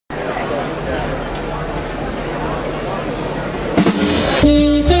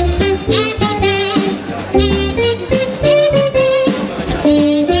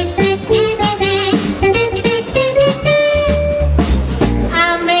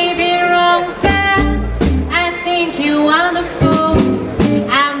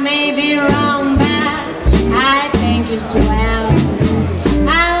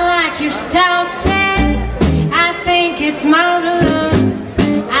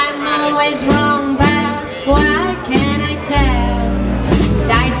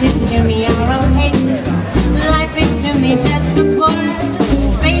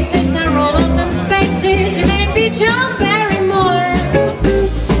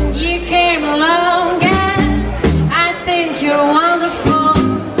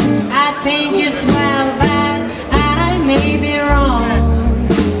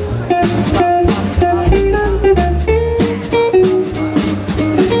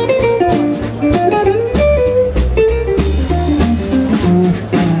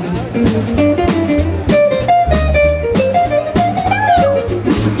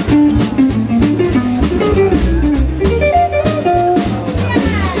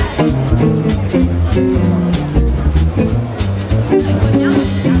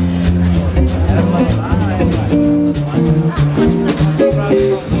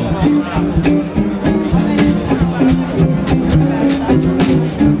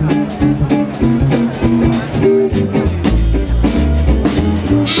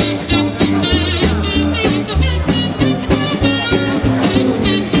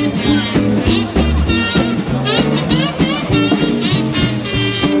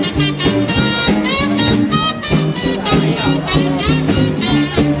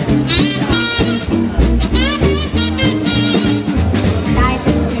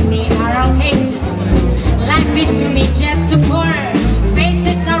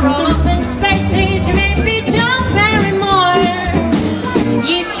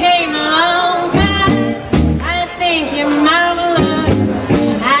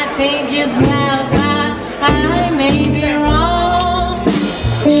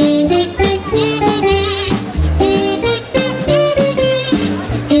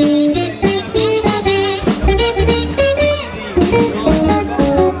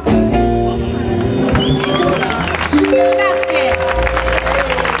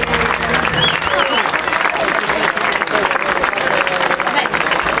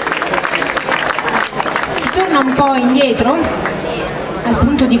retro, al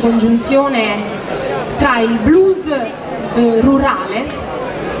punto di congiunzione tra il blues rurale,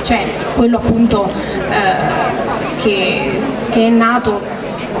 cioè quello appunto che è nato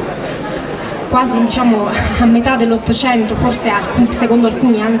quasi, diciamo, a metà dell'Ottocento, forse secondo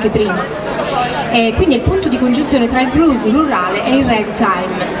alcuni anche prima. Quindi è il punto di congiunzione tra il blues rurale e il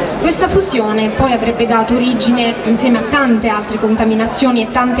ragtime. Questa fusione poi avrebbe dato origine, insieme a tante altre contaminazioni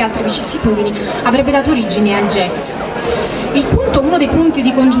e tante altre vicissitudini, avrebbe dato origine al jazz. Uno dei punti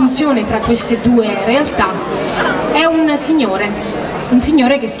di congiunzione fra queste due realtà è un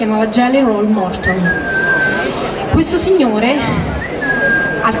signore che si chiamava Jelly Roll Morton. Questo signore,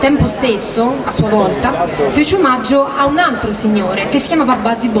 al tempo stesso, a sua volta, fece omaggio a un altro signore che si chiamava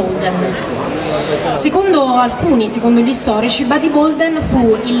Buddy Bolden. Secondo alcuni, secondo gli storici, Buddy Bolden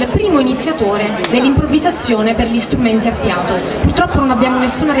fu il primo iniziatore dell'improvvisazione per gli strumenti a fiato. Purtroppo non abbiamo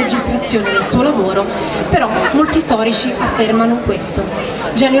nessuna registrazione del suo lavoro, però molti storici affermano questo.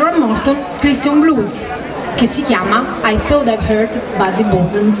 Jelly Roll Morton scrisse un blues che si chiama I Thought I've Heard Buddy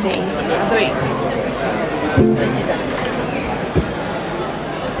Bolden Say.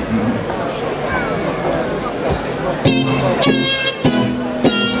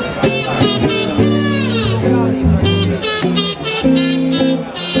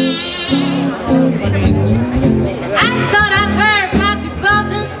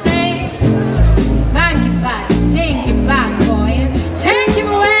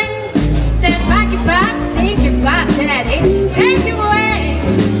 Take him away,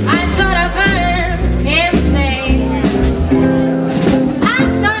 I thought I've heard him say. I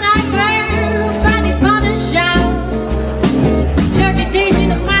thought I heard Buddy Bolden shout. 30 days in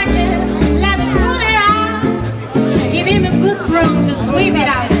the market, let me pull it out. Give him a good broom to sweep it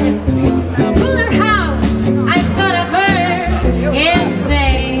out. Fuller house, I thought I've heard him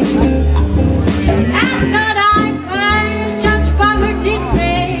say. I thought I heard Judge Fogarty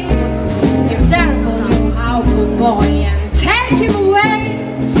say, you're terrible, you awful boy. Take him